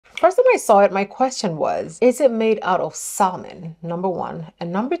First time I saw it, my question was, is it made out of salmon? Number one.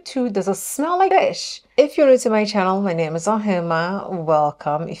 And number two, does it smell like fish? If you're new to my channel, my name is Ohemaa.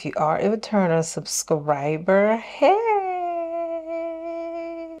 Welcome. If you are a returner subscriber, hey!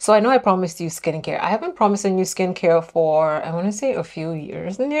 So I know I promised you skincare. I haven't promised you skincare for, I want to say a few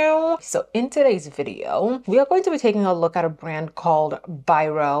years now. So in today's video, we are going to be taking a look at a brand called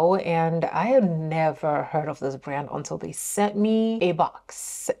byroe, and I had never heard of this brand until they sent me a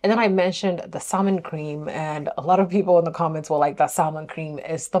box. And then I mentioned the salmon cream, and a lot of people in the comments were like, that salmon cream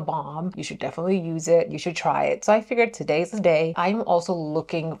is the bomb. You should definitely use it. You should try it. So I figured today's the day. I'm also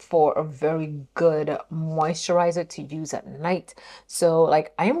looking for a very good moisturizer to use at night. So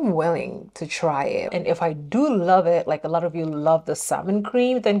like I am willing to try it. And if I do love it, like a lot of you love the salmon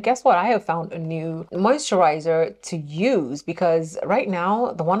cream, then guess what? I have found a new moisturizer to use, because right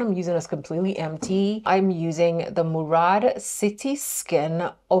now the one I'm using is completely empty. I'm using the Murad City Skin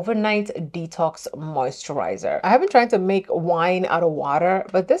Overnight Detox Moisturizer. I have been trying to make wine out of water,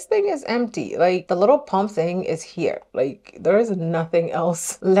 but this thing is empty. Like the little pump thing is here. Like there is nothing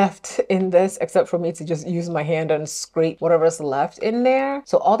else left in this except for me to just use my hand and scrape whatever's left in there.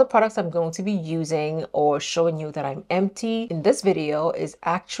 So all the products I'm going to be using or showing you that I'm empty in this video is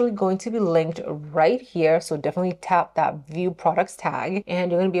actually going to be linked right here. So definitely tap that view products tag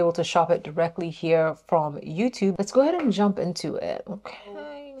and you're going to be able to shop it directly here from YouTube. Let's go ahead and jump into it. Okay.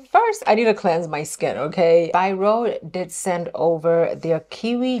 First, I need to cleanse my skin, okay? byroe did send over their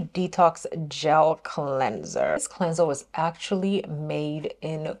Kiwi Detox Gel Cleanser. This cleanser was actually made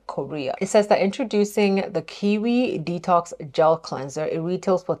in Korea. It says that introducing the Kiwi Detox Gel Cleanser, it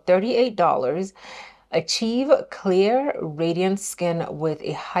retails for $38. Achieve clear, radiant skin with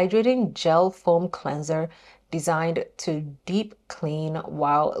a hydrating gel foam cleanser designed to deep clean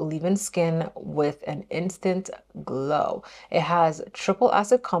while leaving skin with an instant glow. It has triple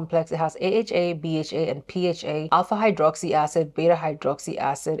acid complex. It has AHA, BHA, and PHA, alpha hydroxy acid, beta hydroxy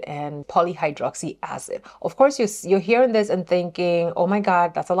acid, and polyhydroxy acid. Of course, you're hearing this and thinking, oh my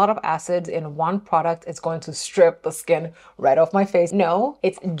God, that's a lot of acids in one product. It's going to strip the skin right off my face. No,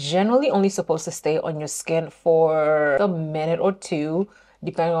 it's generally only supposed to stay on your skin for a minute or two,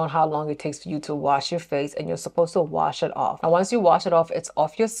 depending on how long it takes for you to wash your face, and you're supposed to wash it off. And once you wash it off, it's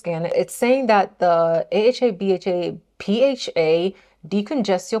off your skin. It's saying that the AHA, BHA, PHA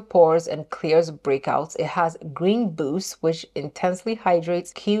decongest your pores and clears breakouts. It has green boost, which intensely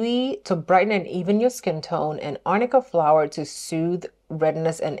hydrates, kiwi to brighten and even your skin tone, and arnica flower to soothe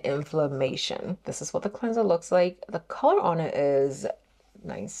redness and inflammation. This is what the cleanser looks like. The color on it is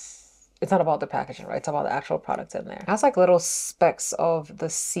nice. It's not about the packaging, right? It's about the actual product in there. It has like little specks of the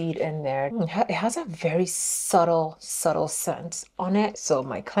seed in there. It has a very subtle scent on it. So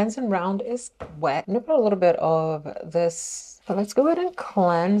my cleansing round is wet. I'm gonna put a little bit of this. So let's go ahead and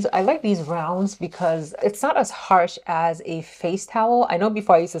cleanse. I like these rounds because it's not as harsh as a face towel. I know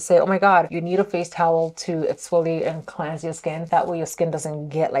before I used to say, oh my God, you need a face towel to exfoliate and cleanse your skin. That way your skin doesn't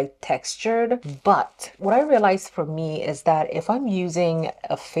get like textured. But what I realized for me is that if I'm using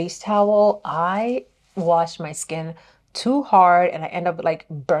a face towel, I wash my skin too hard and I end up like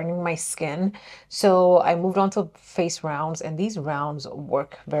burning my skin. So I moved on to face rounds, and these rounds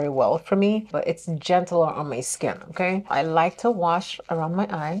work very well for me, but it's gentler on my skin, okay? I like to wash around my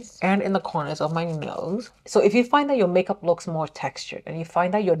eyes and in the corners of my nose. So if you find that your makeup looks more textured, and you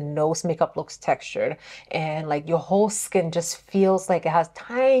find that your nose makeup looks textured, and like your whole skin just feels like it has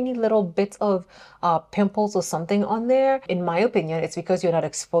tiny little bits of pimples or something on there, in my opinion, it's because you're not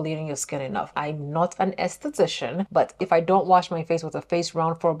exfoliating your skin enough. I'm not an esthetician, but if I don't wash my face with a face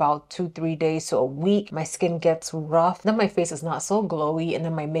round for about 2-3 days to a week, my skin gets rough. Then my face is not so glowy, and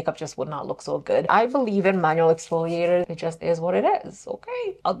then my makeup just would not look so good. I believe in manual exfoliators. It just is what it is.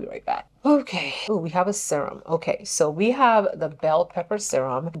 Okay, I'll be right back. Okay, oh, we have a serum. Okay, so we have the bell pepper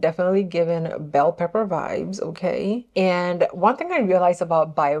serum, definitely giving bell pepper vibes, okay? And one thing I realized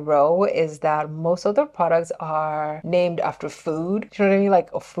about byroe is that most of their products are named after food. You know what I mean? Like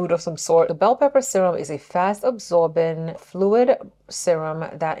a food of some sort. The bell pepper serum is a fast absorbing fluid serum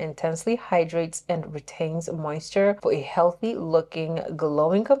that intensely hydrates and retains moisture for a healthy looking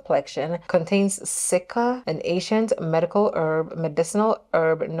glowing complexion. Contains cica, an ancient medicinal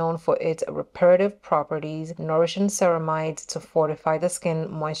herb known for its reparative properties, nourishing ceramides to fortify the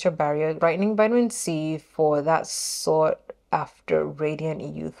skin moisture barrier, brightening vitamin C for that sought after radiant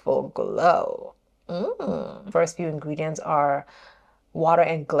youthful glow. First few ingredients are water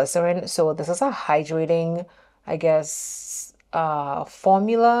and glycerin. So this is a hydrating, I guess,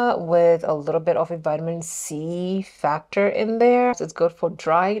 formula with a little bit of a vitamin C factor in there. So it's good for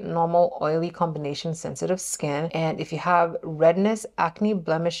dry, normal, oily combination sensitive skin. And if you have redness, acne,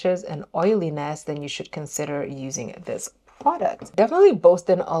 blemishes, and oiliness, then you should consider using this product. Definitely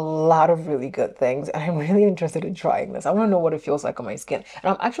boasting a lot of really good things, and I'm really interested in trying this. I want to know what it feels like on my skin.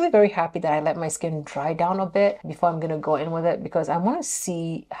 And I'm actually very happy that I let my skin dry down a bit before I'm gonna go in with it, because I want to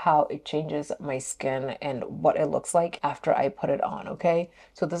see how it changes my skin and what it looks like after I put it on. Okay,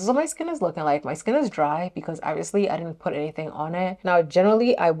 so this is what my skin is looking like. My skin is dry because obviously I didn't put anything on it. Now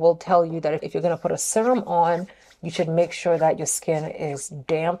generally I will tell you that if you're gonna put a serum on, you should make sure that your skin is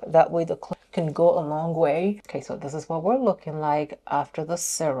damp. That way the cleanse can go a long way. Okay, so this is what we're looking like after the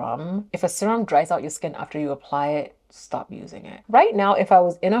serum. If a serum dries out your skin after you apply it, stop using it. Right now, if I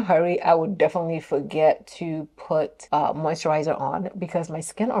was in a hurry, I would definitely forget to put moisturizer on because my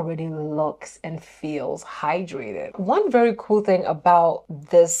skin already looks and feels hydrated. One very cool thing about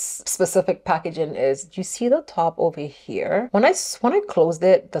this specific packaging is, you see the top over here? When I closed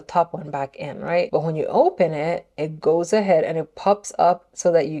it, the top went back in, right? But when you open it, it goes ahead and it pops up so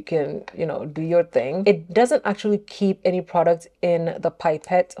that you can, you know, do your thing. It doesn't actually keep any product in the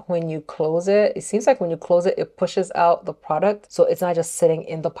pipette when you close it. It seems like when you close it, it pushes out the product, so it's not just sitting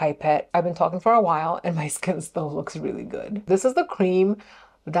in the pipette. I've been talking for a while and my skin still looks really good. This is the cream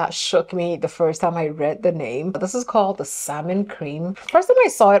that shook me the first time I read the name. This is called the salmon cream. First time I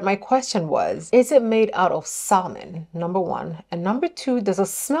saw it, my question was, is it made out of salmon? Number one. And number two, does it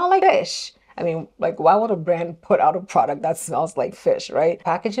smell like fish? I mean, like, why would a brand put out a product that smells like fish, right?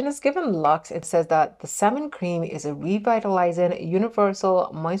 Packaging is given luxe. It says that the salmon cream is a revitalizing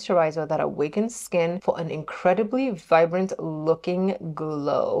universal moisturizer that awakens skin for an incredibly vibrant looking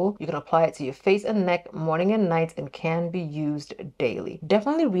glow. You can apply it to your face and neck morning and night and can be used daily.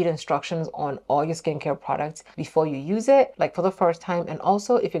 Definitely read instructions on all your skincare products before you use it, like for the first time. And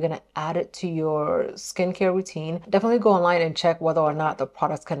also, if you're gonna add it to your skincare routine, definitely go online and check whether or not the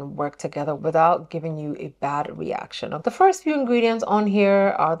products can work together without giving you a bad reaction. The first few ingredients on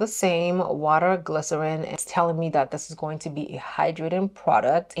here are the same: water, glycerin. It's telling me that this is going to be a hydrating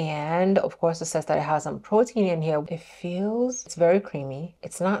product, and of course it says that it has some protein in here. It's very creamy.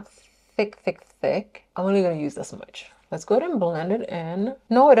 It's not thick. I'm only gonna use this much. Let's go ahead and blend it in.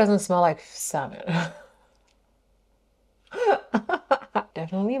 No, it doesn't smell like salmon.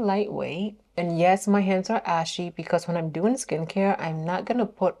 Definitely lightweight. And yes, my hands are ashy because when I'm doing skincare, I'm not gonna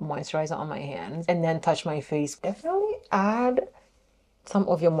put moisturizer on my hands and then touch my face. Definitely add some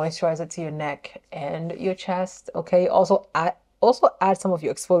of your moisturizer to your neck and your chest, okay? Also add some of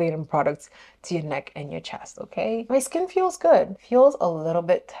your exfoliating products to your neck and your chest, okay? My skin feels good. Feels a little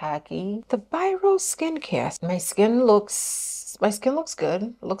bit tacky. The byroe skincare. My skin looks good.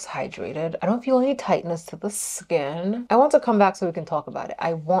 It looks hydrated. I don't feel any tightness to the skin. I want to come back so we can talk about it.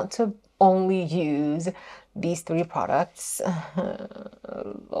 I want to only use these three products.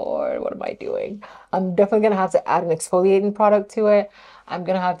 Lord, what am I doing? I'm definitely gonna have to add an exfoliating product to it. I'm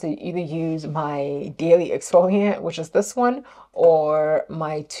gonna have to either use my daily exfoliant, which is this one, or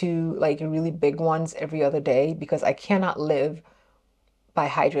my two like really big ones every other day, because I cannot live by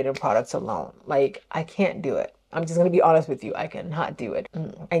hydrating products alone. Like, I can't do it. I'm just gonna be honest with you. I cannot do it.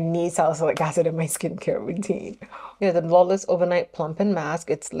 I need salicylic acid in my skincare routine. Yeah, the Flawless Overnight Plumping Mask.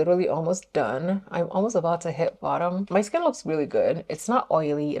 It's literally almost done. I'm almost about to hit bottom. My skin looks really good. It's not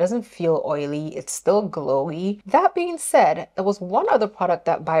oily. It doesn't feel oily. It's still glowy. That being said, there was one other product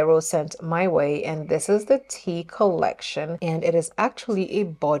that byroe sent my way, and this is the Tea Collection, and it is actually a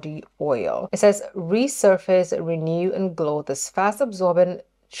body oil. It says resurface, renew, and glow. This fast absorbent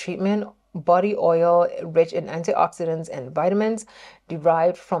treatment body oil rich in antioxidants and vitamins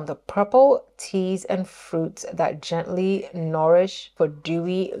derived from the purple teas and fruits that gently nourish for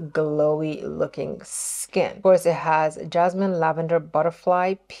dewy, glowy looking skin. Of course, it has jasmine, lavender,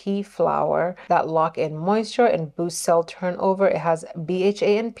 butterfly, pea flower that lock in moisture and boost cell turnover. It has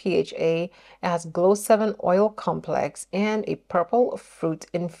BHA and PHA. It has Glow 7 oil complex and a purple fruit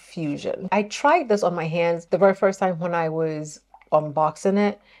infusion. I tried this on my hands the very first time when I was unboxing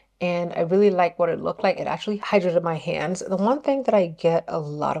it, and I really like what it looked like. It actually hydrated my hands. The one thing that I get a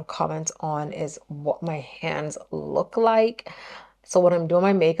lot of comments on is what my hands look like. So when I'm doing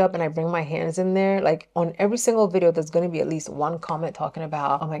my makeup and I bring my hands in there, like on every single video, there's going to be at least one comment talking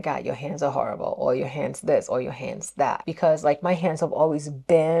about, oh my God, your hands are horrible, or your hands this, or your hands that. Because like my hands have always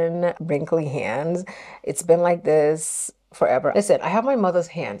been wrinkly hands. It's been like this forever. Listen, I have my mother's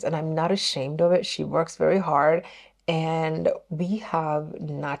hands and I'm not ashamed of it. She works very hard. And we have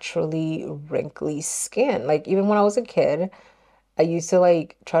naturally wrinkly skin. Like even when I was a kid, I used to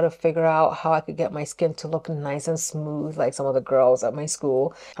like try to figure out how I could get my skin to look nice and smooth like some of the girls at my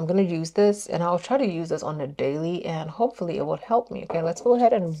school. I'm gonna use this and I'll try to use this on the daily and hopefully it will help me. Okay, let's go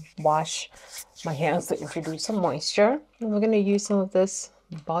ahead and wash my hands to introduce some moisture. And we're gonna use some of this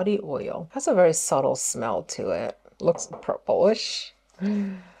body oil. It has a very subtle smell to it. Looks purplish.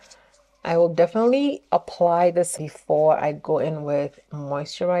 I will definitely apply this before I go in with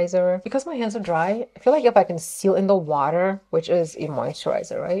moisturizer. Because my hands are dry, I feel like if I can seal in the water, which is a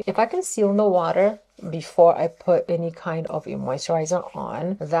moisturizer, right? If I can seal in the water before I put any kind of a moisturizer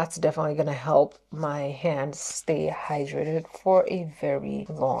on, that's definitely gonna help my hands stay hydrated for a very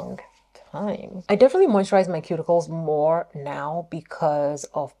long time. I definitely moisturize my cuticles more now because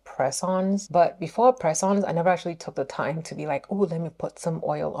of press-ons, but before press-ons I never actually took the time to be like, oh, let me put some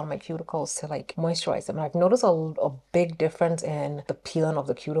oil on my cuticles to like moisturize them. And I've noticed a big difference in the peeling of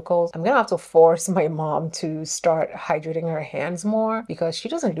the cuticles. I'm gonna have to force my mom to start hydrating her hands more because she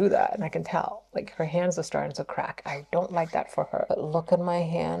doesn't do that, and I can tell like her hands are starting to crack. I don't like that for her. But look at my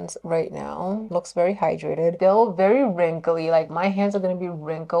hands right now. Looks very hydrated, still very wrinkly. Like my hands are gonna be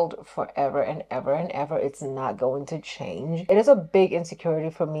wrinkled forever and ever and ever. It's not going to change. It is a big insecurity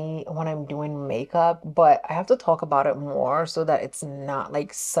for me when I'm doing makeup, but I have to talk about it more so that it's not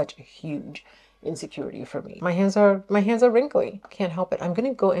like such a huge insecurity for me. My hands are wrinkly. Can't help it. I'm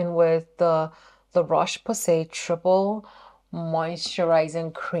gonna go in with the Roche-Posay triple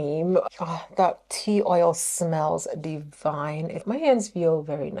moisturizing cream. Oh, that tea oil smells divine. My hands feel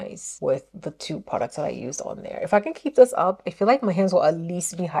very nice with the two products that I used on there. If I can keep this up, I feel like my hands will at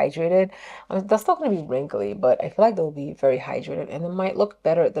least be hydrated. I mean, that's not going to be wrinkly, but I feel like they'll be very hydrated and it might look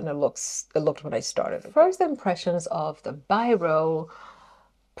better than it looked when I started. First impressions of the byroe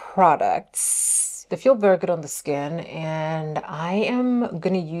products. They feel very good on the skin and I am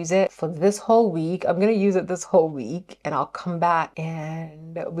gonna use it for this whole week. I'm gonna use it this whole week and I'll come back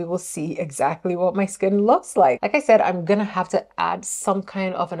and we will see exactly what my skin looks like. Like I said, I'm gonna have to add some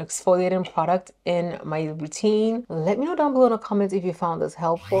kind of an exfoliating product in my routine. Let me know down below in the comments if you found this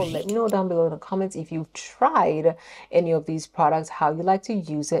helpful. Let me know down below in the comments if you've tried any of these products, how you like to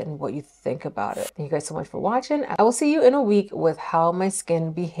use it and what you think about it. Thank you guys so much for watching. I will see you in a week with how my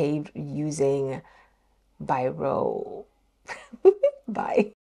skin behaved using byroe. Bye.